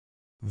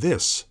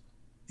This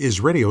is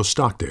Radio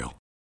Stockdale.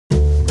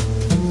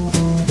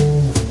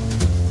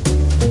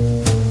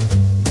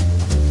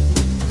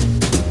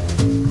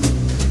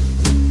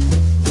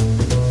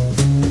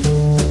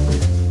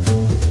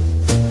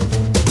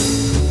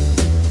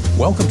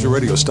 Welcome to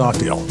Radio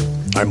Stockdale.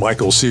 I'm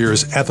Michael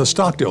Sears at the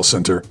Stockdale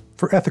Center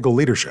for Ethical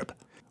Leadership.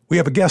 We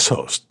have a guest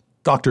host,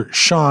 Dr.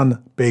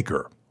 Shaun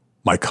Baker.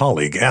 My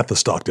colleague at the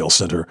Stockdale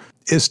Center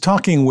is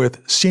talking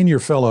with Senior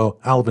Fellow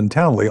Alvin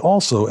Townley,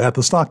 also at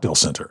the Stockdale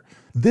Center.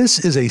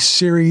 This is a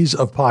series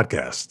of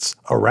podcasts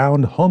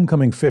around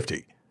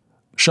Homecoming50.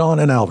 Shaun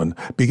and Alvin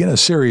begin a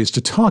series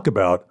to talk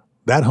about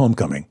that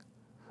homecoming,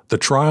 the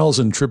trials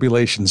and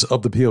tribulations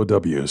of the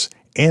POWs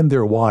and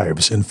their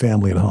wives and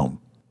family at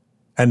home.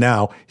 And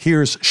now,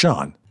 here's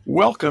Shaun.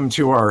 Welcome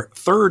to our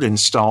third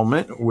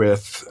installment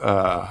with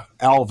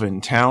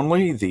Alvin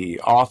Townley, the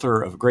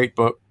author of great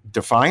book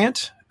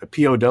Defiant, the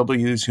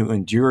POWs who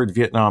endured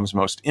Vietnam's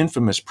most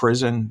infamous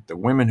prison, the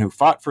women who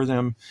fought for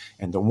them,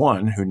 and the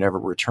one who never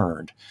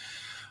returned.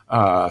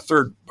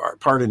 Third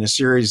part in the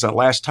series,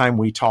 last time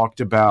we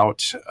talked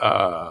about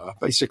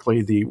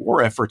basically the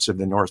war efforts of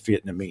the North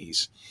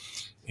Vietnamese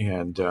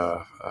and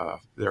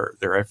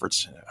their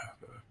efforts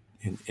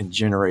in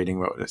generating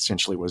what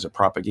essentially was a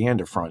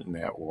propaganda front in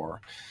that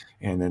war.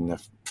 And in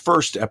the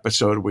first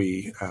episode,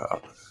 we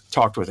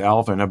talked with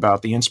Alvin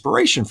about the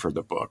inspiration for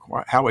the book,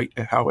 how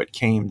it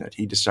came that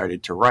he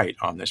decided to write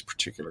on this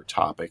particular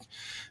topic.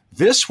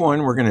 This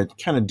one, we're going to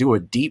kind of do a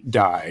deep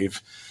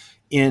dive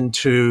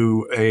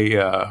into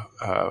the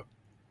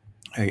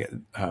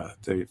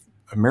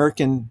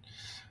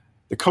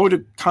Code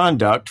of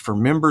Conduct for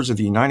members of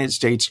the United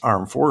States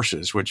Armed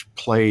Forces, which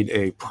played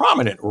a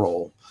prominent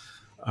role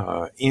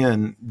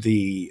in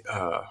the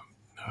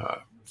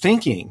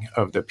thinking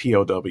of the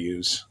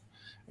POWs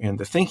and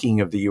the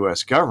thinking of the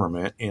U.S.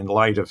 government in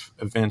light of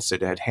events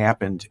that had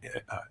happened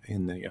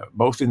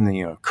both in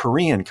the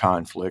Korean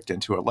conflict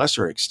and to a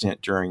lesser extent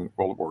during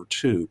World War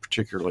II,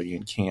 particularly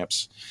in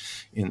camps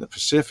in the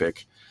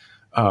Pacific.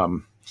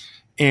 We're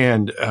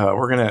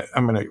gonna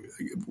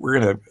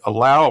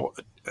allow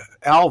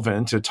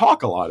Alvin to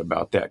talk a lot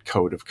about that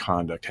code of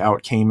conduct, how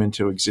it came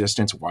into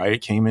existence, why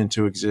it came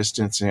into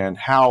existence, and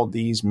how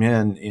these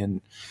men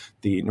in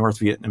the North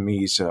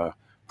Vietnamese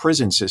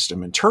prison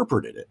system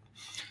interpreted it.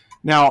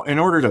 Now, in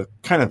order to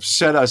kind of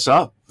set us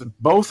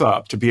both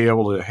up to be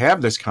able to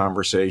have this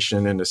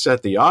conversation and to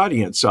set the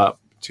audience up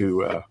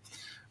to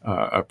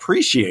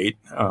appreciate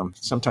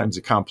sometimes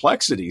the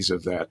complexities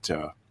of that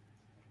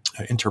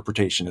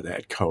interpretation of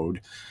that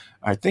code,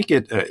 I think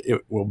it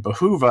will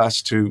behoove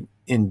us to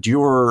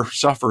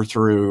suffer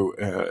through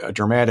a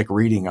dramatic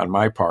reading on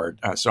my part.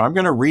 So I'm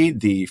going to read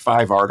the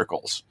 5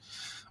 articles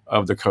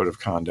of the Code of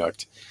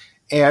Conduct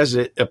as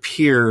it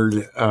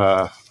appeared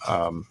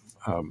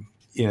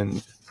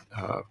in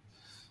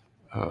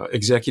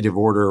Executive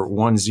Order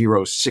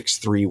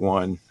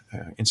 10631,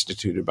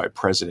 instituted by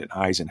President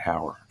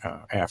Eisenhower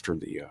after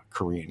the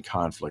Korean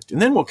conflict.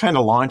 And then we'll kind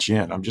of launch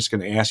in. I'm just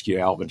going to ask you,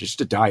 Alvin, just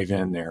to dive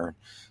in there and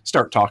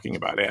start talking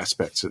about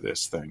aspects of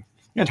this thing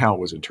and how it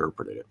was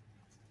interpreted.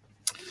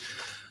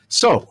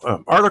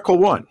 So, Article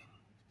 1,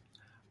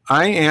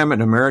 I am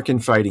an American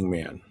fighting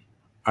man.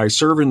 I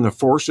serve in the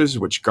forces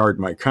which guard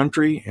my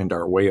country and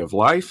our way of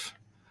life.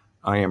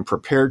 I am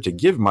prepared to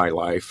give my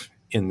life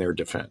in their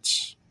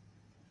defense.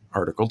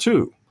 Article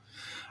 2,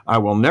 I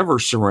will never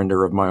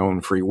surrender of my own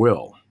free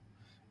will.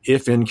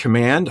 If in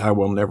command, I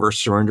will never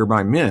surrender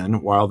my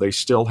men while they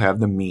still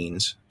have the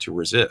means to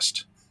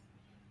resist.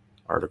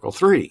 Article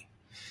 3,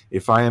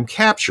 if I am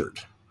captured,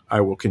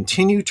 I will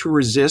continue to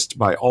resist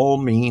by all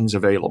means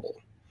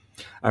available.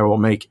 I will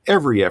make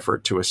every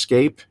effort to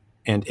escape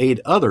and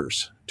aid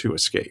others to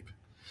escape.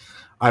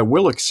 I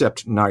will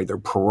accept neither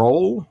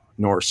parole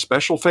nor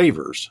special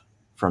favors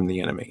from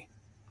the enemy.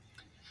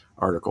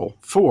 Article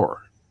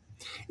 4,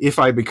 if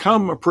I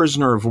become a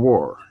prisoner of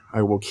war,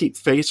 I will keep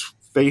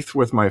faith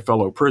with my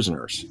fellow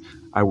prisoners.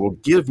 I will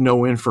give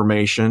no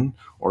information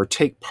or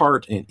take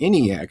part in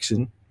any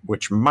action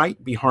which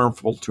might be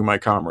harmful to my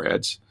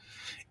comrades.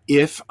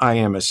 If I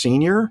am a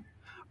senior,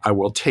 I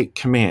will take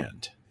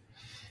command.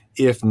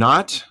 If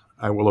not,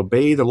 I will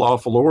obey the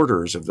lawful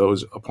orders of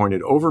those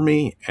appointed over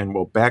me and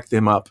will back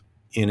them up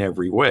in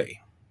every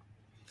way.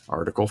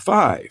 Article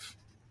 5,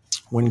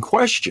 when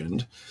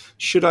questioned,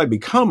 should I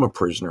become a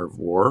prisoner of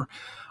war,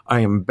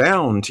 I am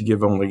bound to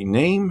give only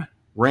name,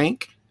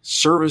 rank,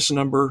 service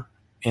number,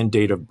 and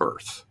date of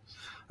birth.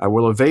 I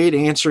will evade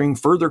answering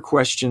further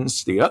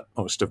questions to the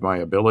utmost of my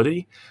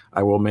ability.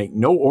 I will make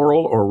no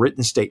oral or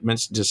written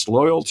statements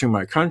disloyal to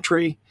my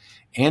country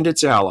and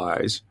its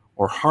allies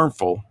or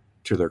harmful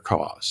to their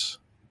cause.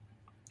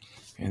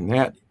 And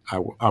that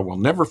I will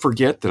never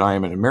forget that I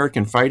am an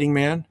American fighting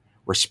man,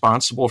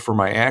 responsible for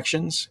my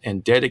actions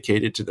and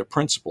dedicated to the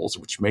principles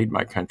which made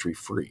my country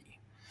free.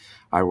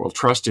 I will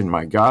trust in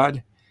my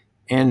God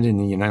and in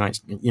the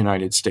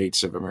United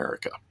States of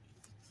America.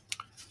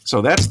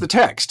 So that's the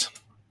text.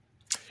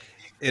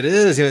 It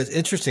is. It's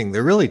interesting.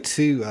 There are really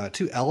two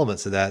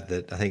elements of that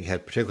I think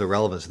had particular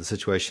relevance to the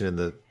situation in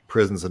the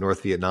prisons in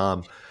North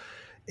Vietnam.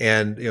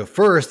 And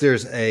first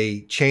there's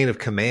a chain of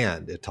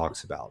command it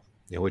talks about,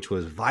 which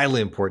was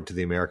vitally important to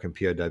the American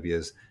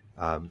POWs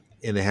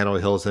in the Hanoi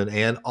Hills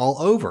and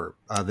all over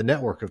the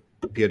network of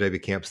POW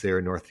camps there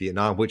in North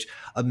Vietnam, which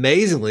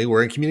amazingly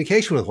were in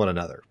communication with one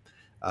another.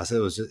 So it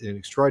was an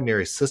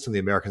extraordinary system the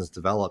Americans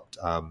developed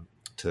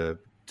to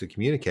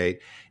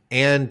communicate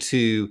and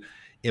to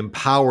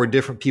empower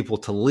different people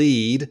to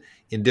lead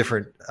in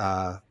different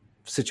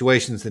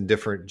situations in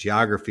different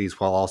geographies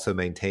while also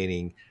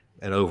maintaining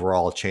an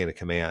overall chain of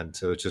command.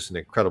 So it's just an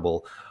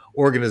incredible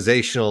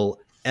organizational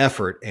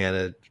effort and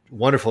a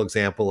wonderful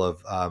example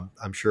of,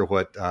 I'm sure,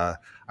 what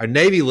our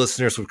Navy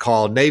listeners would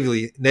call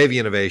Navy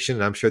innovation.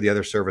 And I'm sure the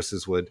other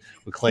services would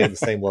claim the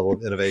same level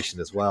of innovation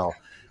as well.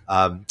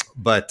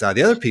 But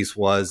the other piece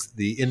was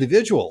the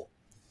individual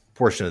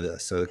portion of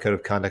this. So the code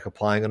of conduct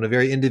applying on a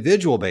very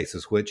individual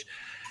basis, which,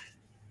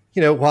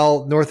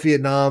 while North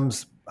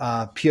Vietnam's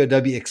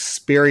POW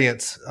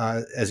experience,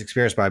 as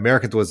experienced by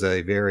Americans, was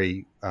a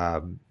very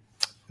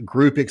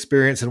group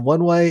experience in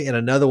one way. In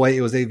another way,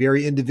 it was a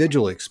very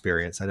individual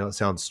experience. I know it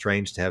sounds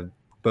strange to have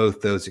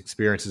both those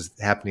experiences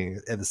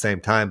happening at the same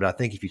time, but I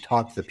think if you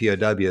talk to the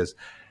POWs,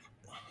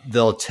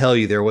 they'll tell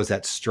you there was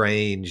that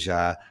strange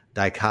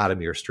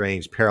dichotomy or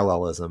strange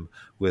parallelism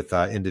with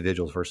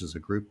individuals versus a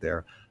group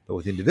there. But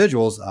with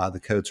individuals,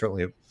 the code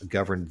certainly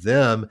governed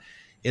them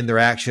in their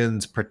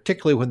actions,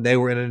 particularly when they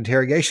were in an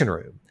interrogation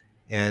room.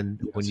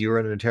 And yes, when you were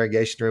in an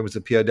interrogation room as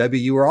a POW,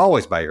 you were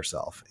always by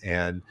yourself.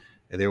 And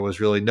there was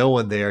really no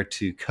one there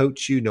to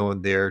coach you, no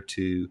one there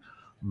to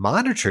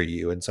monitor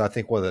you. And so I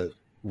think one of the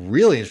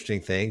really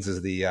interesting things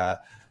is the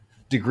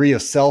degree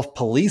of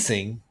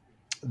self-policing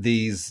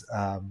these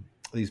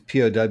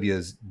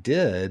POWs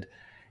did,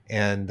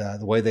 and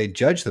the way they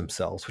judged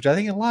themselves, which I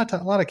think in a lot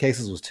of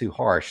cases was too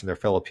harsh. And their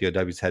fellow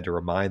POWs had to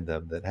remind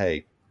them that,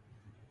 hey,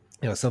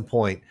 at some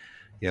point,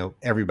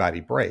 everybody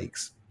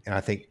breaks. And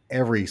I think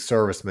every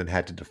serviceman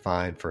had to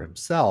define for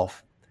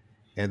himself.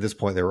 And at this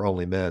point, they were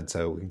only men,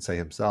 so we can say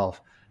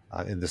himself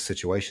in this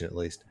situation at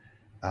least.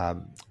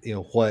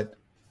 What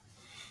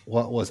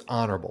was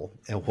honorable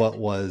and what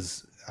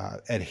was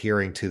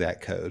adhering to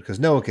that code, because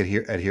no one could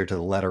adhere to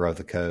the letter of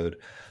the code.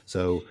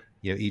 So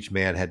each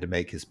man had to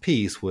make his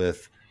peace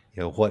with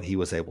what he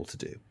was able to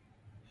do.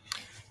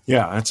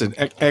 Yeah, that's an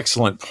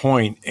excellent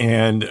point.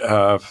 And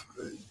I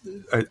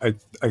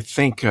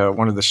think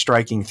one of the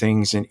striking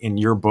things in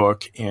your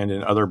book and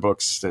in other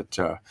books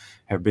that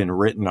have been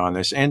written on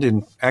this, and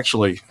in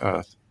actually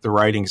the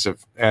writings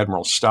of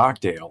Admiral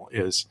Stockdale,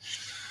 is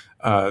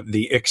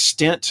the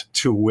extent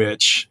to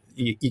which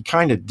he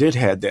kind of did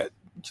have that,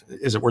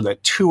 as it were,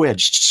 that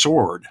two-edged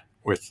sword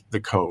with the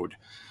code.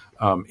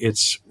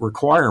 Its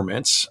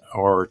requirements,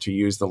 or to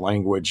use the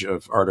language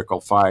of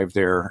Article 5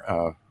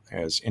 there,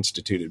 as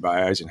instituted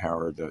by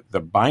Eisenhower,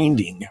 the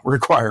binding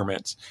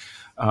requirements,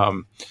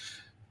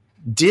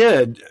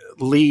 did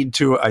lead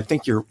to, I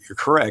think you're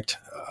correct,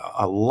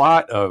 a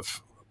lot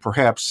of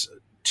perhaps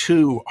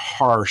too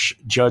harsh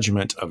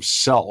judgment of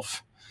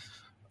self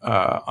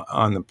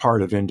on the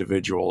part of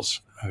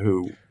individuals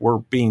who were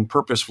being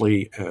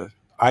purposefully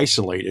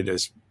isolated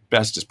as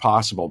best as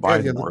possible by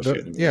the North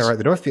Vietnamese. Yeah, right.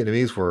 The North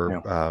Vietnamese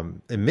were,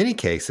 in many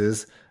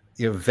cases,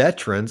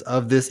 veterans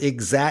of this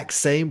exact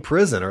same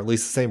prison, or at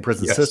least the same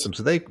prison system.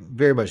 So they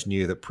very much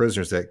knew that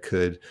prisoners that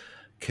could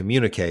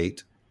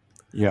communicate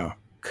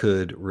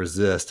could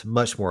resist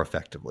much more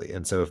effectively.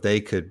 And so if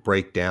they could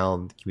break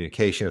down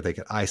communication, if they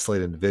could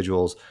isolate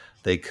individuals,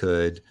 they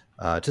could,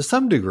 to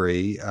some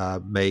degree,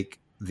 make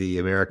the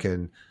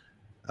American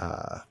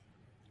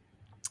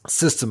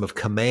system of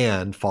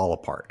command fall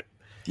apart.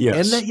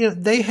 Yes.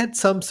 And they had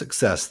some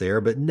success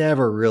there, but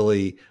never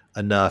really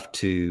enough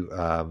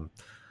to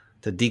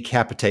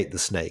decapitate the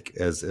snake,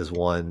 as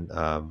one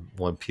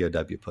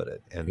POW put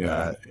it. And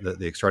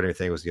the extraordinary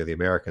thing was, the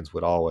Americans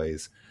would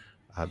always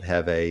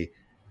have a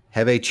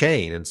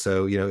chain. And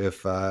so,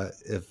 if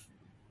Robbie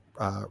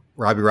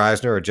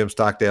Reisner or Jim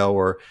Stockdale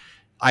were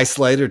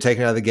isolated or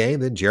taken out of the game,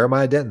 then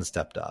Jeremiah Denton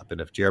stepped up. And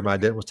if Jeremiah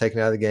Denton was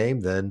taken out of the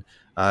game, then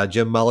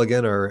Jim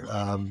Mulligan or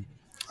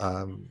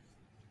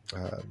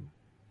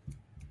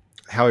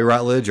Howie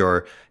Rutledge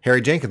or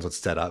Harry Jenkins would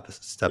step up.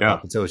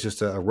 And so it's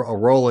just a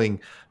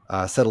rolling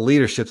set of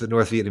leadership that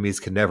North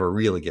Vietnamese can never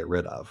really get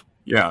rid of.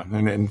 Yeah,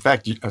 and in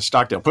fact,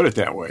 Stockdale put it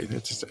that way.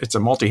 It's a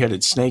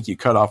multi-headed snake. You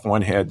cut off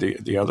one head,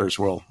 the others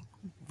will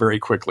very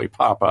quickly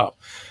pop up.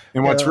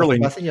 And what's really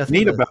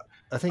neat about...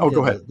 I think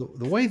go ahead.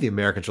 The way the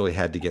Americans really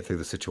had to get through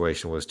the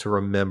situation was to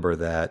remember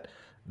that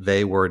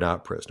they were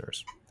not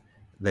prisoners.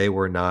 They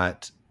were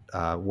not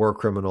war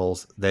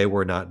criminals. They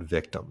were not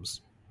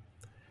victims.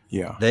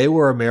 Yeah, they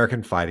were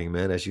American fighting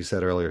men, as you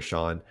said earlier,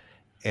 Shaun,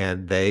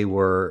 and they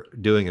were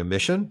doing a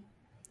mission,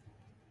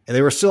 and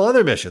they were still on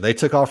their mission. They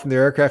took off from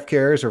their aircraft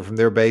carriers or from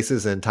their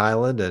bases in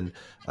Thailand,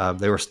 and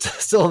they were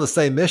still on the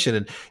same mission.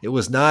 And it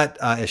was not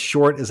as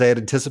short as they had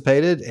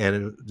anticipated,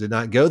 and it did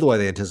not go the way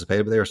they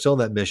anticipated, but they were still on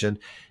that mission.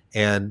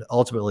 And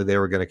ultimately, they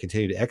were going to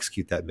continue to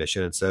execute that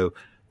mission. And so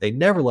they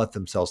never let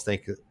themselves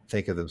think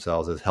of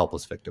themselves as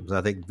helpless victims. And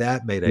I think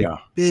that made a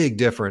big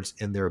difference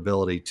in their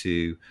ability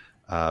to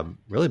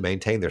really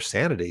maintain their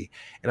sanity.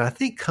 And I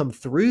think come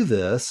through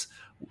this,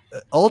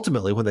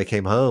 ultimately, when they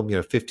came home,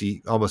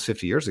 almost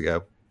 50 years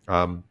ago,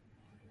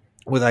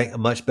 with a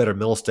much better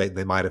mental state than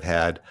they might have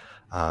had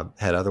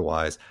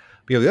otherwise.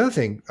 But, the other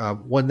thing,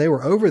 when they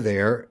were over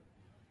there,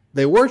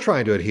 they were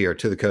trying to adhere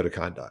to the code of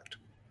conduct.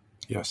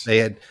 Yes, they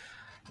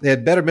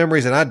had better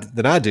memories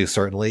than I do,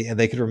 certainly, and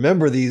they could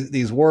remember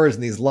these words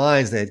and these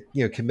lines. They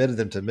had committed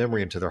them to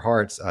memory and to their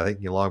hearts. I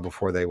think long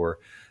before they were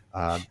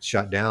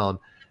shut down,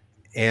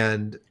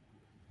 and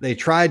they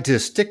tried to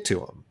stick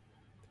to them.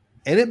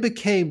 And it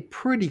became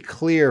pretty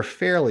clear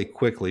fairly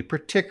quickly,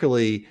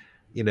 particularly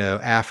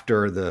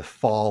after the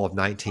fall of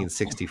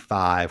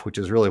 1965, which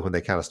is really when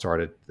they kind of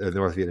started. The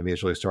North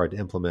Vietnamese really started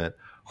to implement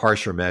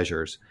harsher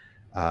measures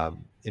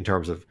in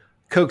terms of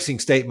coaxing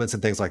statements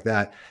and things like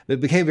that.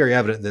 It became very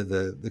evident that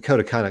the code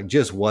of conduct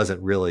just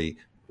wasn't really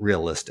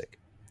realistic.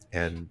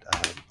 And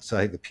so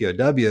I think the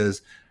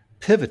POWs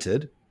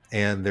pivoted,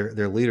 and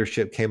their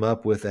leadership came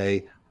up with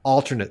a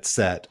alternate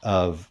set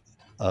of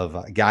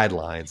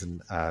guidelines.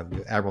 And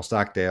Admiral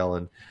Stockdale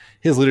and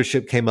his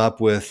leadership came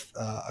up with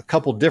a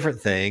couple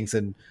different things.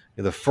 And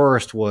the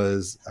first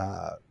was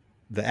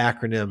the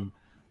acronym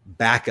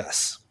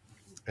BACKUS.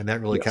 And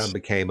that really kind of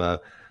became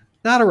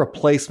not a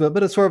replacement,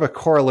 but it's sort of a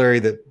corollary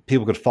that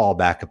people could fall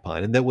back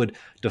upon, and that would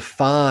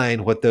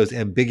define what those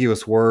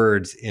ambiguous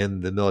words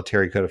in the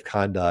military code of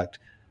conduct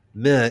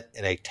meant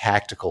in a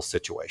tactical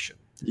situation.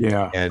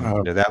 Yeah.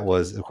 And that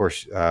was, of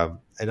course,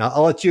 and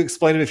I'll let you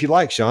explain it if you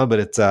like, Shaun, but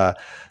it's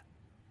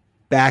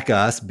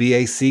BACKUS,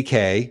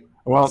 BACK.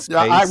 Well,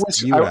 I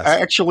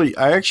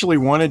actually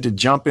wanted to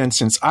jump in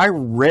since I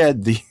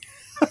read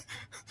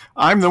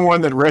I'm the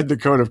one that read the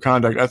code of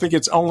conduct. I think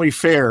it's only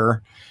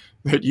fair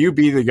that you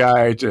be the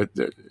guy to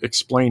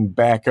explain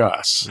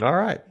BACKUS. All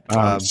right.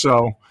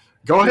 So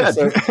go ahead.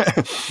 So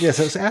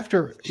it's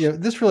after,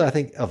 this really, I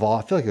think,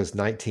 evolved. I feel like it was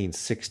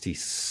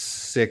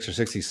 1966 or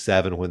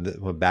 67 when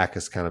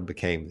BACKUS kind of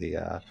became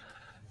the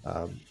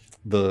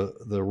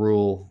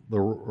rule,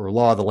 or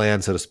law of the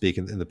land, so to speak,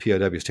 in the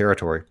POW's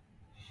territory.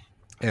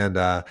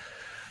 And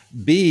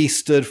B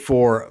stood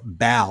for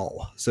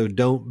bow. So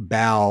don't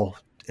bow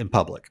in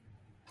public.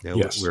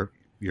 Yes.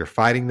 You're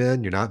fighting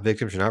men. You're not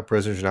victims. You're not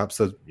prisoners. You're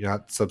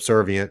not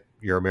subservient.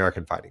 You're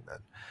American fighting men.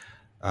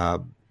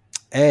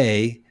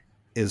 A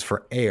is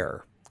for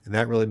air, and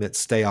that really meant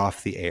stay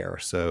off the air.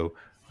 So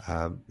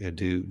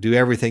do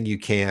everything you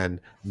can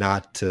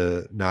not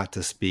to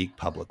speak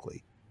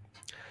publicly.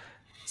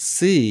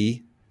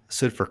 C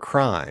stood for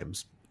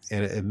crimes,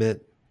 and it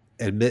meant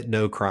admit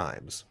no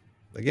crimes.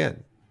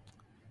 Again,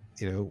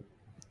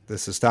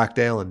 this is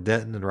Stockdale and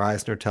Denton and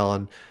Reisner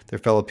telling their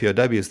fellow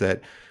POWs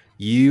that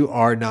you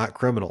are not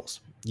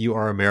criminals. You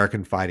are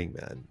American fighting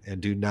men,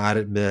 and do not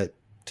admit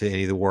to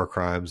any of the war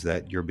crimes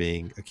that you're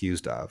being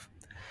accused of.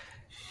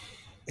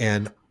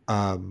 And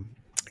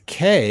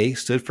K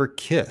stood for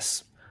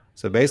KISS.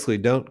 So basically,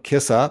 don't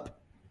kiss up,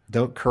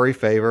 don't curry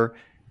favor,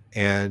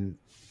 and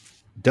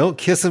don't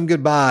kiss them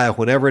goodbye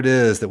whenever it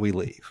is that we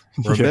leave.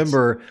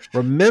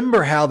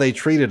 Remember how they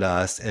treated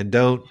us, and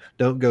don't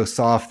go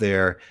soft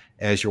there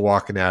as you're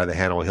walking out of the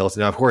Hanoi Hilton.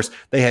 Now, of course,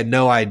 they had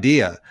no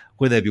idea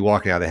when they'd be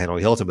walking out of the Hanoi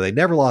Hilton, but they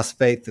never lost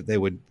faith that they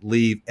would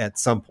leave at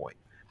some point.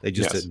 They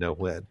just didn't know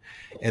when.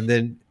 And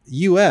then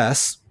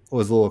US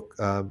was a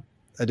little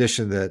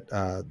addition that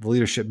the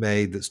leadership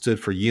made that stood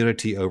for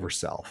unity over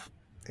self.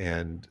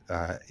 And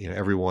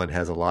everyone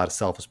has a lot of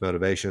selfish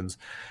motivations,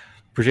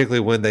 particularly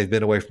when they've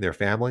been away from their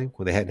family,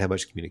 when they hadn't had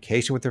much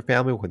communication with their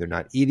family, when they're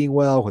not eating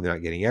well, when they're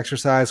not getting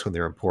exercise, when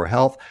they're in poor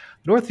health.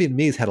 The North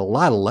Vietnamese had a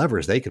lot of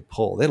levers they could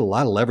pull. They had a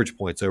lot of leverage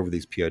points over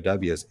these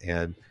POWs,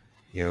 and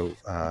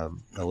the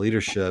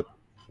leadership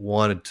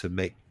wanted to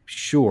make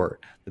sure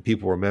that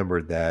people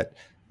remembered that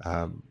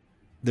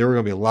there were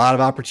going to be a lot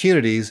of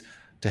opportunities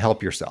to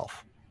help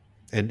yourself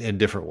in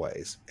different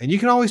ways. And you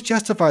can always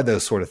justify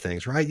those sort of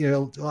things, right?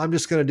 I'm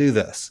just going to do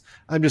this.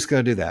 I'm just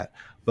going to do that.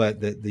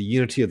 But the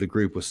unity of the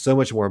group was so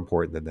much more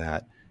important than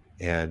that.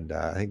 And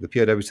I think the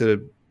POWs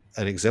did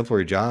an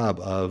exemplary job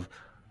of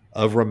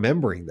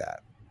remembering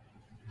that.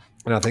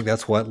 And I think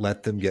that's what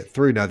let them get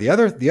through. Now, the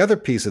other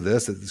piece of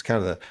this is kind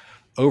of the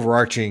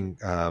overarching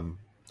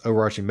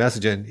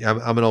message. And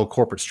I'm an old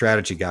corporate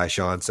strategy guy,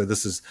 Shaun. So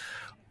this is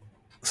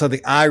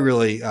something I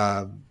really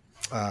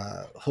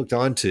hooked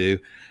onto,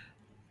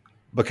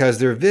 because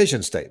their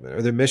vision statement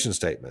or their mission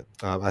statement,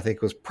 I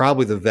think, was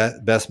probably the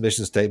best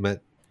mission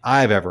statement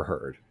I've ever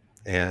heard,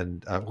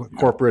 and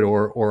corporate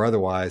or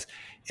otherwise,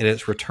 and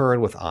it's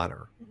return with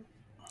honor.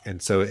 And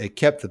so it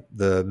kept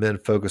the men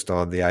focused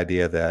on the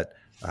idea that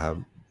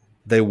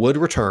they would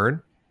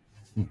return.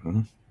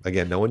 Mm-hmm.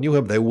 Again, no one knew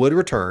him. They would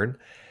return,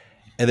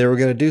 and they were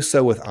going to do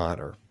so with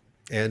honor.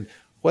 And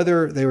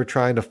whether they were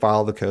trying to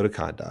follow the code of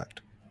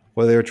conduct,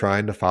 whether they were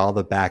trying to follow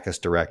the BACKUS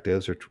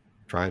directives, or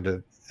trying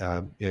to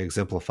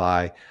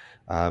exemplify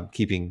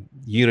keeping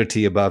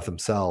unity above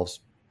themselves,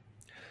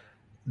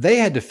 they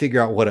had to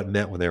figure out what it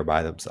meant when they were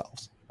by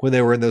themselves. when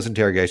they were in those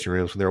interrogation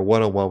rooms, when they were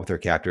one-on-one with their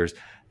captors,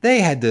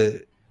 they had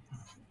to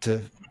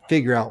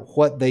figure out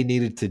what they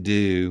needed to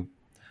do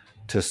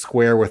to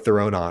square with their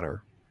own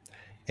honor.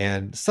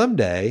 And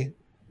someday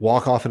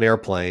walk off an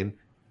airplane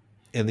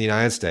in the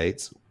United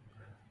States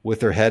with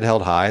their head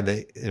held high,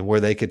 and where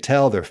they could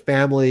tell their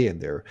family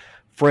and their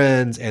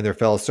friends and their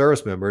fellow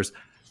service members,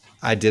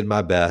 I did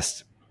my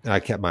best and I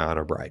kept my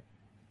honor bright.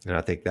 And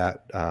I think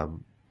that the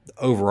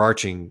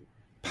overarching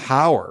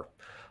power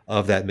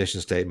of that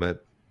mission statement,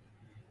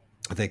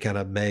 I think, kind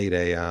of made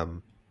I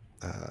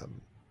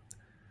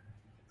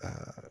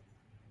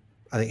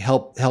think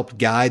helped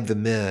guide the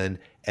men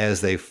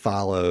as they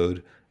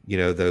followed,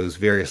 those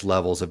various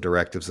levels of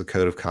directives, the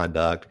code of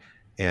conduct,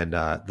 and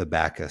the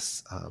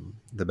BACKUS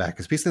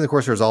piece. And of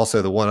course, there's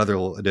also the one other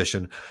little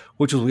addition,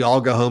 which was we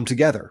all go home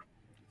together.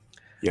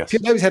 Yes.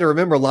 POWs had to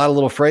remember a lot of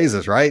little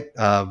phrases, right?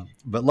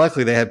 But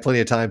luckily they had plenty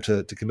of time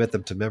to commit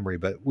them to memory.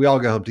 But we all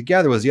go home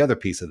together was the other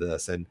piece of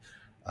this. And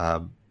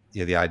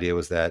the idea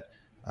was that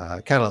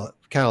kind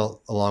of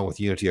along with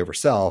unity over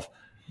self,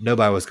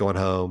 nobody was going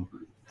home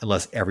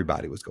unless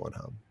everybody was going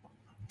home.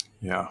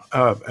 Yeah.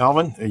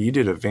 Alvin, you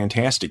did a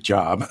fantastic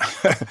job,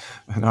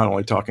 not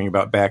only talking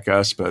about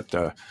BACKUS, but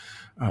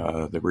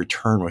the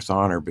return with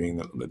honor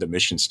being the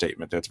mission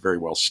statement. That's very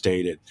well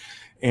stated.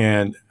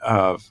 And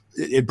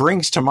it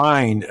brings to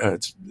mind,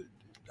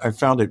 I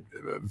found it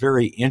a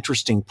very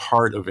interesting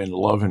part of In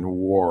Love and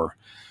War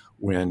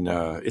when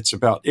it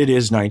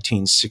is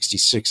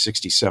 1966,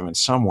 67,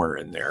 somewhere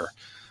in there.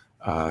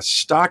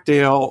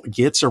 Stockdale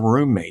gets a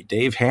roommate,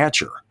 Dave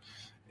Hatcher,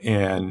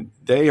 and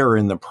they are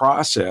in the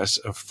process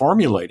of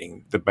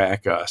formulating the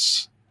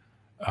BACKUS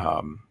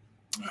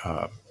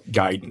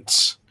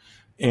guidance.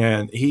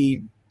 And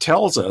he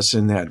tells us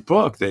in that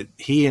book that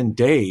he and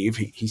Dave,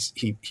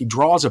 he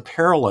draws a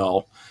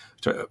parallel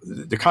to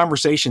the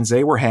conversations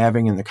they were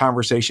having, and the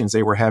conversations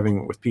they were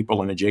having with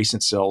people in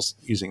adjacent cells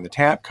using the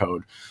TAP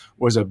code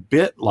was a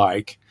bit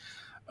like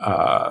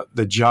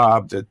the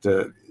job that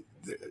the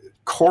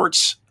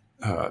courts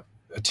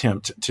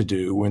attempt to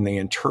do when they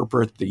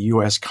interpret the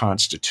U.S.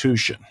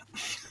 Constitution.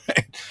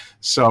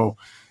 So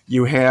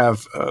you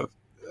have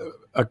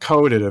a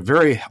code at a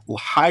very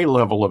high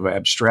level of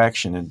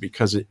abstraction, and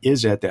because it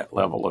is at that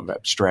level of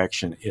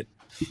abstraction, it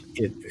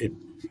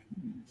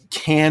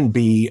can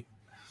be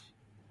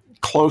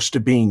close to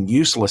being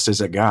useless as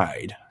a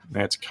guide.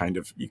 That's kind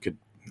of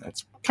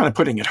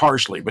putting it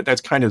harshly, but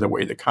that's kind of the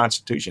way the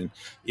Constitution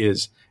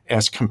is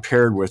as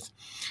compared with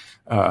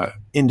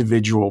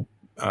individual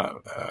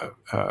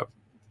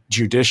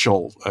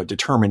judicial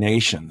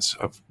determinations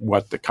of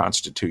what the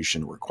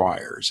Constitution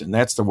requires. And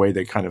that's the way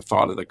they kind of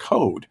thought of the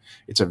code.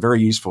 It's a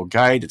very useful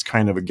guide. It's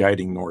kind of a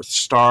guiding North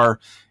Star.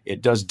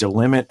 It does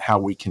delimit how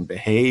we can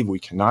behave. We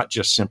cannot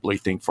just simply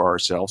think for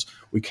ourselves.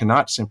 We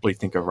cannot simply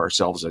think of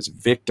ourselves as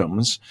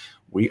victims.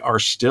 We are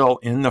still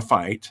in the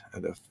fight.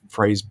 The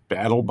phrase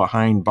battle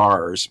behind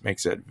bars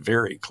makes that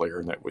very clear,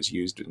 and that was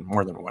used in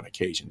more than one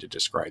occasion to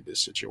describe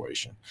this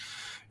situation.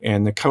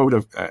 And the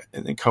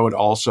code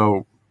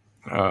also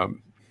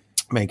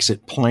makes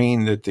it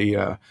plain that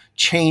the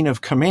chain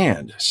of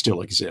command still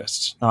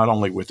exists, not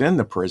only within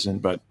the prison,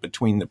 but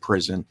between the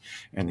prison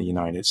and the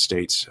United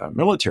States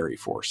military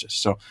forces.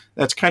 So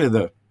that's kind of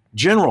the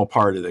general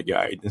part of the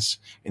guidance.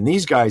 And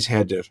these guys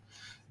had to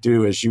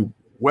do, as you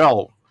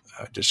well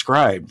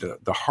described,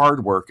 the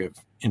hard work of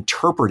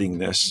interpreting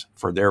this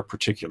for their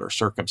particular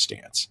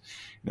circumstance.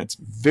 And it's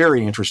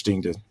very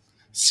interesting to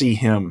see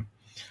him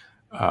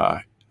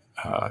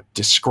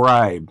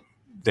describe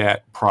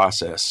that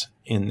process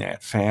in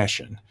that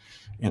fashion.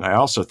 And I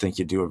also think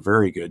you do a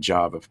very good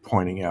job of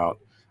pointing out,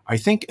 I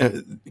think,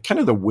 kind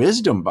of the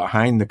wisdom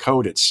behind the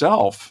code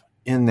itself,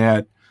 in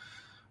that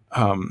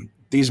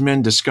these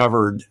men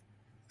discovered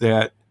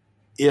that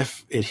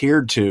if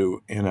adhered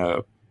to in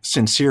a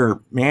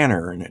sincere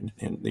manner, and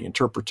the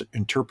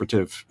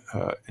interpretative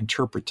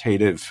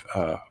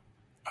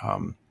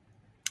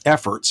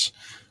efforts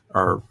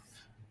are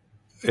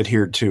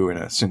adhered to in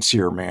a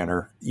sincere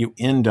manner, you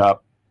end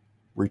up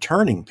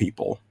returning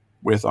people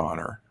with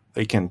honor.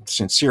 They can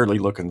sincerely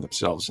look at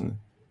themselves and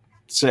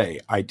say,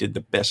 I did the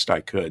best I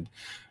could,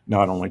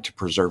 not only to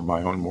preserve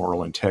my own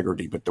moral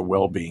integrity, but the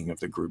well-being of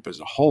the group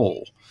as a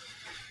whole.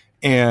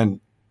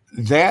 And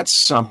that's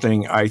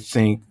something I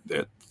think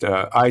that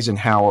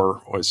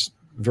Eisenhower was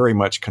very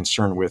much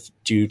concerned with,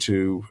 due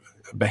to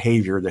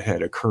behavior that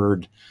had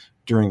occurred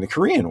during the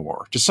Korean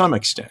War to some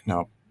extent.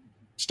 Now,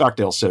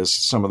 Stockdale says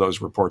some of those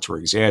reports were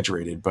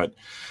exaggerated, but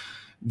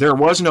there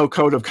was no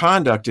code of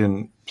conduct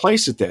in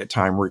place at that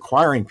time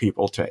requiring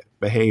people to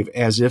behave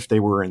as if they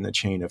were in the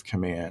chain of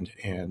command,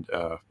 and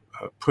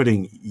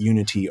putting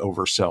unity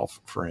over self,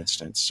 for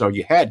instance. So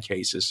you had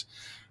cases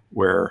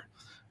where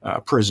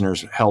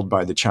prisoners held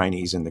by the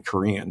Chinese and the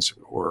Koreans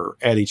were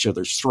at each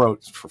other's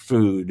throats for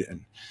food,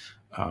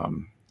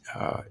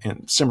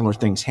 and similar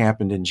things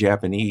happened in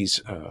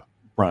Japanese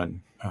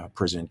run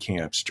prison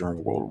camps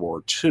during World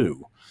War II.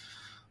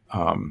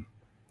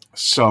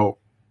 So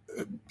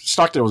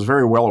Stockdale was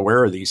very well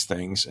aware of these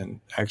things, and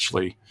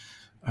actually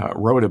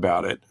wrote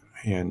about it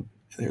And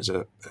there's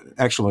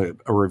actually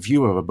a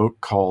review of a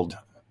book called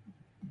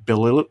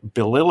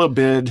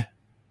Bilibid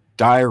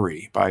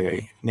Diary by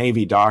a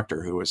Navy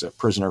doctor who was a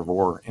prisoner of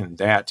war in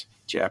that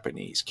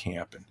Japanese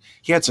camp. And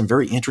he had some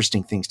very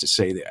interesting things to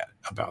say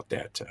about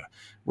that.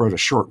 Wrote a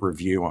short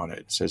review on it.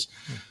 It says,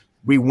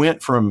 we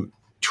went from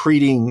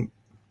treating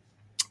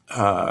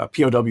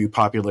POW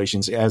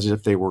populations as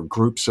if they were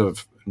groups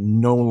of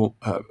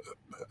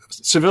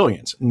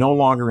civilians, no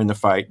longer in the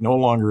fight, no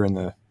longer in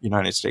the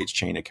United States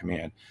chain of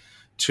command,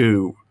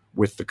 to,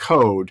 with the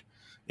code,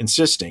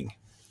 insisting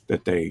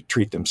that they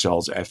treat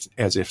themselves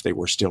as if they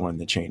were still in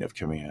the chain of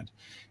command.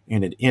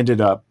 And it ended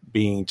up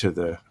being to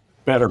the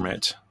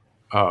betterment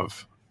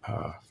of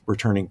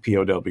returning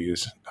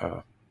POWs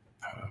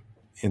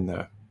in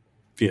the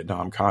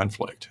Vietnam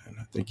conflict. And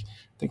I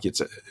think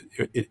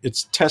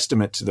it's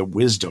testament to the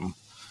wisdom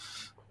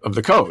of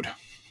the code.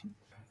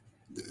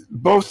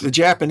 Both the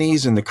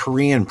Japanese and the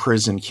Korean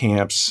prison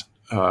camps,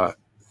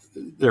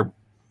 they're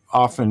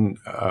often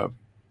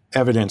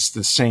evidence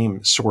the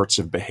same sorts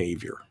of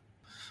behavior.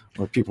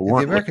 Where people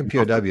weren't. The American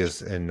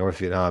POWs in North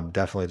Vietnam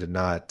definitely did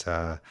not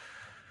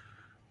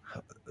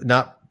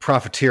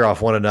profiteer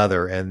off one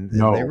another, and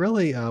they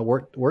really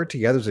worked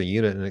together as a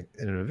unit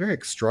in a very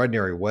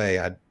extraordinary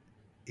way.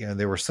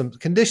 There were some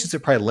conditions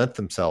that probably lent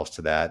themselves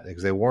to that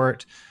because they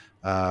weren't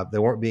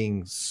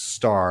being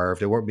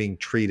starved, they weren't being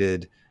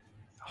treated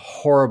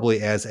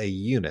horribly as a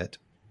unit.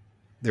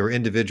 There were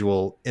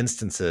individual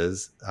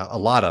instances, a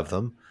lot of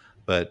them,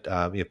 but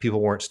people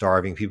weren't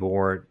starving, people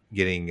weren't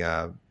getting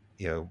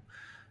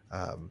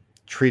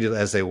treated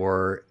as they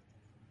were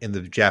in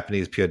the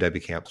Japanese POW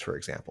camps, for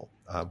example,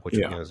 which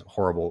is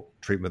horrible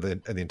treatment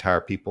of the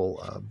entire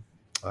people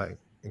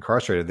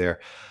incarcerated there.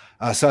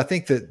 So I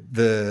think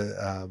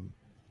that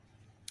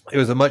it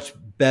was a much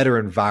better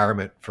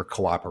environment for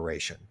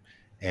cooperation,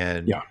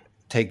 and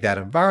take that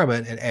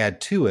environment and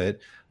add to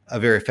it a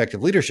very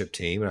effective leadership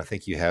team. And I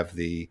think you have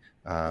the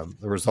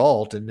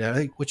result, and I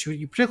think what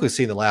you particularly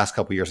see in the last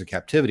couple of years of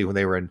captivity when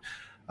they were in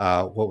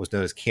what was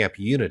known as Camp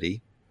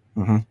Unity.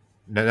 Mm-hmm.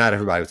 Not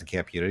everybody was in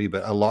Camp Unity,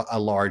 but a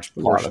large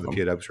portion of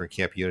the POWs were in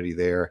Camp Unity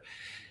there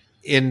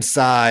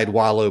inside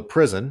Wallow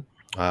Prison.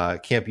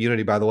 Camp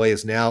Unity, by the way,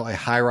 is now a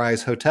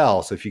high-rise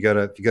hotel. So if you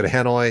go to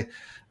Hanoi,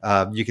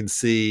 you can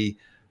see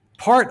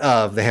part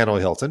of the Hanoi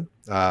Hilton,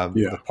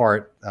 the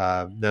part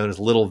known as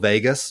Little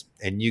Vegas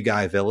and New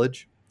Guy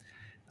Village,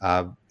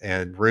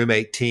 and Room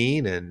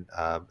 18 and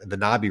the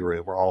Nabi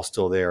Room were all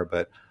still there.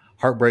 But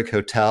Heartbreak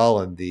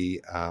Hotel and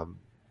the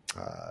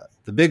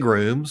big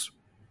rooms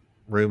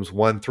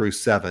 1 through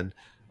 7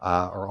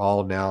 are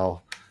all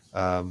now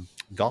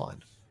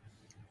gone.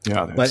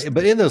 Yeah,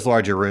 but in those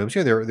larger rooms,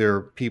 there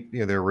are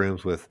people, there are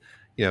rooms with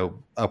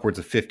upwards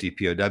of 50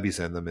 POWs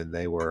in them, and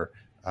they were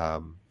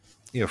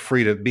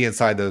free to be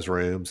inside those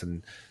rooms.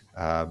 And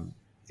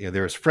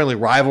there was friendly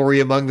rivalry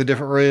among the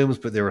different rooms,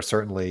 but there was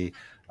certainly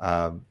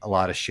a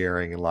lot of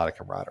sharing and a lot of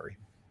camaraderie.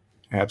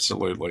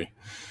 Absolutely.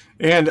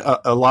 And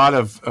a lot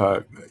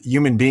of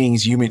human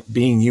beings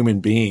being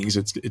human beings.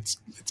 It's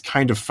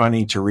kind of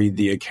funny to read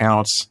the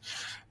accounts.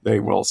 They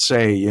will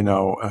say,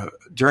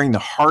 during the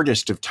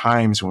hardest of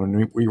times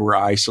when we were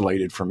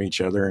isolated from each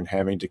other and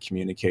having to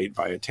communicate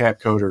via tap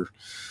code, or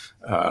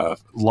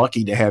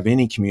lucky to have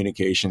any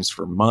communications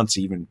for months,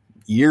 even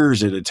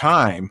years at a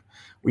time,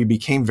 we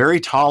became very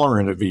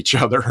tolerant of each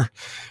other.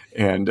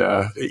 And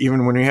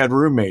even when we had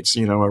roommates,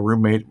 a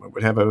roommate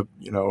would have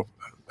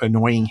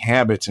annoying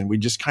habits, and we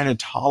just kind of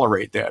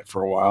tolerate that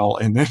for a while.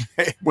 And then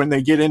when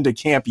they get into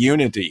Camp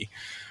Unity,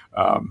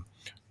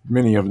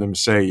 many of them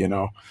say,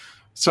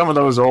 some of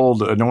those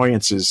old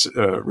annoyances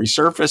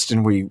resurfaced,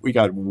 and we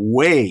got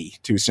way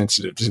too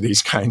sensitive to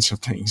these kinds of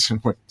things,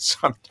 and would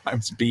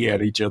sometimes be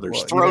at each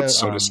other's throats,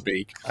 so to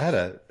speak. I had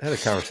a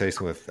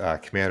conversation with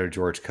Commander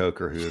George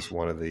Coker, who is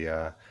one of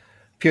the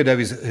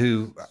POWs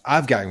who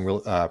I've gotten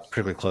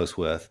particularly close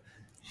with.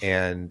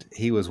 And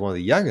he was one of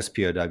the youngest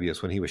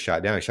POWs when he was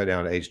shot down. He shot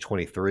down at age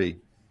 23 in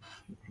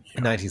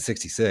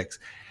 1966.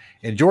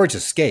 And George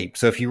escaped.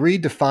 So if you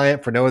read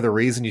Defiant for no other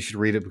reason, you should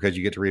read it because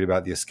you get to read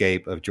about the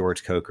escape of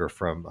George Coker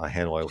from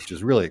Hanoi, which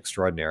is really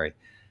extraordinary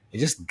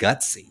and just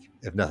gutsy,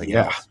 if nothing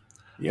else.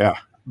 Yeah.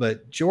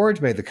 But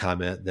George made the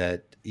comment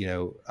that,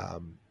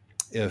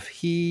 if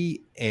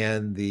he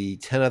and the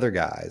 10 other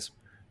guys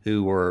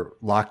who were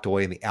locked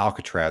away in the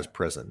Alcatraz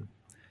prison,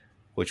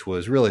 which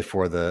was really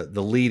for the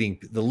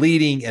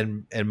leading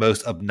and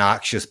most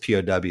obnoxious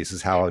POWs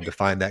is how I would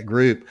define that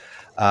group.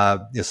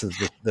 This is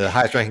the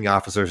highest ranking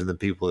officers and the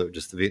people that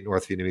just the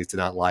North Vietnamese did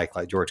not like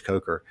George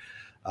Coker,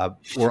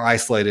 were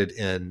isolated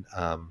in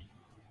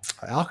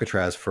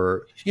Alcatraz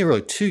for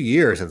really 2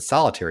 years in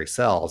solitary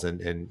cells.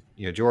 And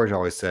George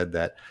always said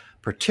that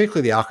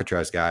particularly the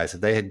Alcatraz guys,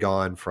 if they had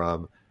gone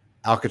from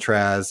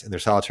Alcatraz in their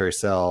solitary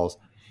cells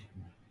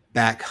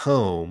back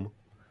home,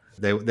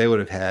 they would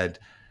have had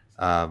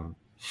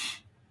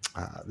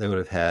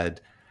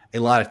a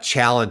lot of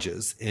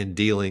challenges in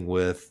dealing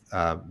with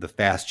the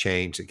fast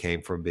change that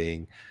came from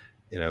being,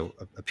 a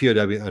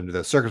POW under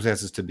those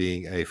circumstances to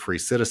being a free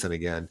citizen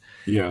again.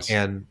 Yes.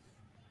 And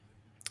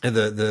And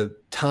the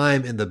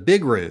time in the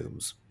big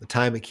rooms, the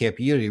time at Camp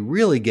Unity,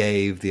 really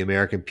gave the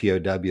American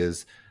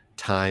POWs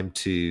time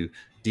to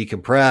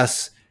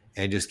decompress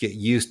and just get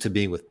used to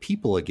being with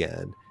people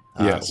again,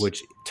 Yes.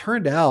 which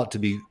turned out to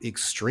be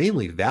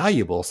extremely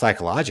valuable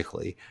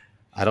psychologically.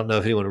 I don't know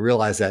if anyone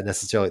realized that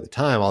necessarily at the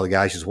time. All the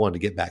guys just wanted to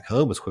get back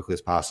home as quickly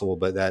as possible,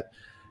 but that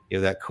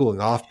cooling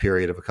off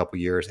period of a couple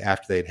of years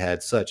after they'd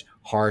had such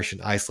harsh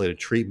and isolated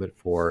treatment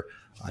for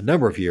a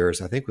number of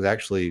years, I think was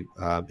actually,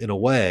 in a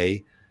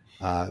way,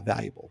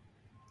 valuable.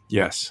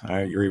 Yes,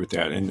 I agree with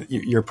that. And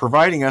you're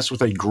providing us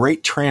with a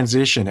great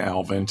transition,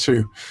 Alvin,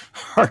 to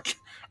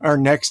our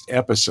next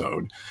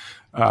episode.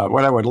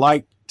 What I would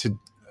like to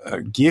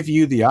give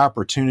you the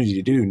opportunity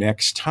to do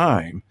next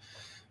time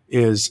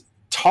is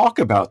talk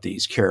about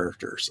these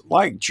characters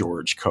like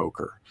George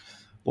Coker,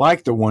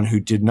 like the one who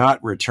did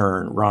not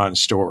return, Ron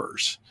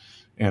Storrs,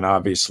 and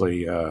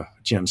obviously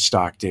Jim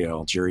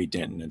Stockdale, Jerry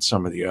Denton, and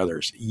some of the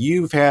others.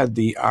 You've had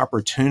the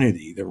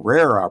opportunity, the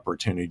rare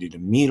opportunity, to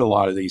meet a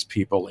lot of these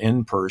people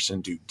in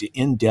person, do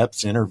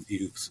in-depth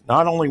interviews,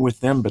 not only with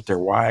them, but their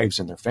wives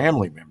and their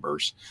family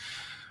members.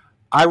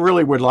 I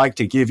really would like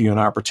to give you an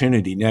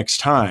opportunity next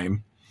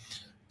time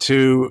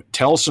to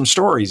tell some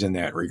stories in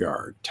that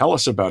regard. Tell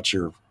us about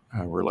your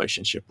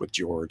relationship with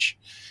George.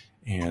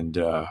 And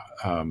I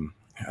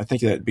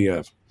think that'd be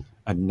a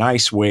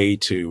nice way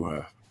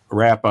to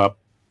wrap up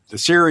the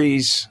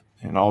series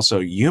and also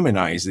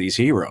humanize these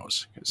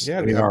heroes. Yeah,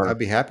 I'd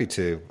be happy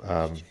to.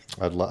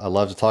 I'd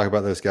love to talk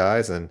about those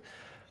guys. And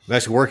I'm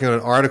actually working on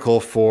an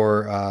article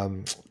for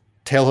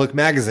Tailhook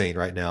Magazine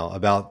right now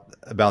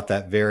about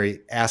that very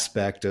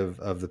aspect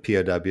of the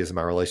POWs and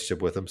my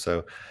relationship with them.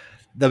 So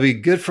that'll be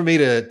good for me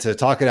to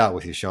talk it out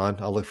with you, Shaun.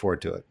 I'll look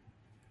forward to it.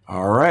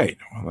 All right.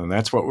 Well, then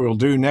that's what we'll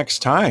do next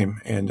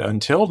time. And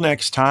until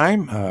next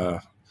time,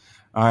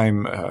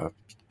 I'm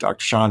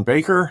Dr. Shaun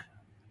Baker.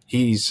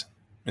 He's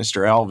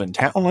Mr. Alvin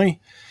Townley.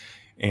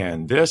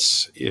 And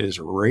this is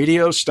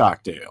Radio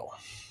Stockdale.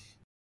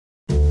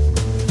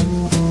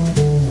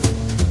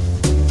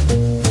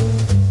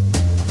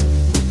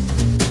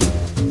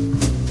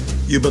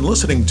 You've been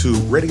listening to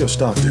Radio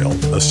Stockdale,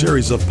 a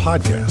series of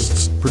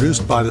podcasts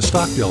produced by the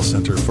Stockdale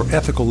Center for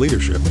Ethical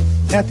Leadership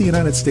at the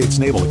United States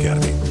Naval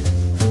Academy.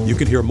 You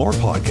can hear more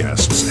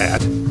podcasts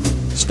at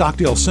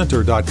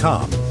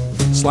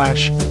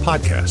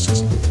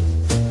stockdalecenter.com/podcasts.